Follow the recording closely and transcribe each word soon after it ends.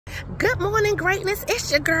Good morning, greatness.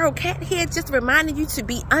 It's your girl Kat here, just reminding you to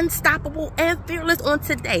be unstoppable and fearless on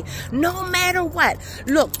today, no matter what.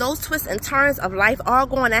 Look, those twists and turns of life are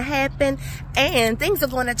going to happen and things are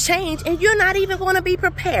going to change and you're not even going to be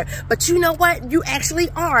prepared. But you know what? You actually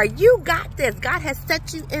are. You got this. God has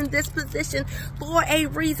set you in this position for a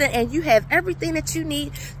reason and you have everything that you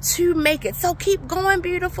need to make it. So keep going,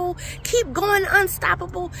 beautiful. Keep going,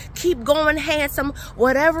 unstoppable. Keep going, handsome.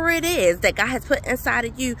 Whatever it is that God has put inside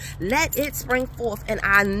of you, let it spring forth. And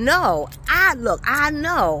I know, I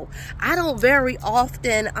don't very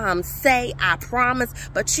often say I promise,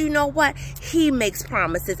 but you know what? He makes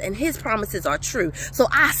promises and his promises are true. So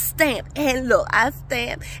I stamp and look, I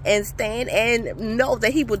stamp and stand and know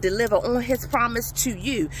that he will deliver on his promise to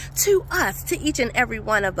you, to us, to each and every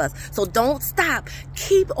one of us. So don't stop.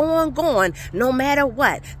 Keep on going no matter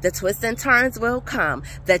what. The twists and turns will come.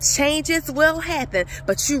 The changes will happen,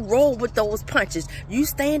 but you roll with those punches. You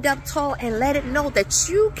stand up tall and let it know that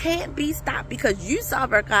you can't be stopped because you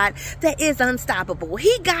serve a God that is unstoppable.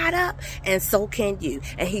 He got up and so can you.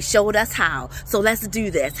 And he showed us how. So let's do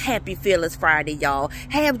this. Happy Fearless Friday, y'all.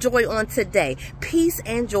 Have joy on today. Peace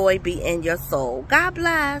and joy be in your soul. God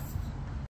bless.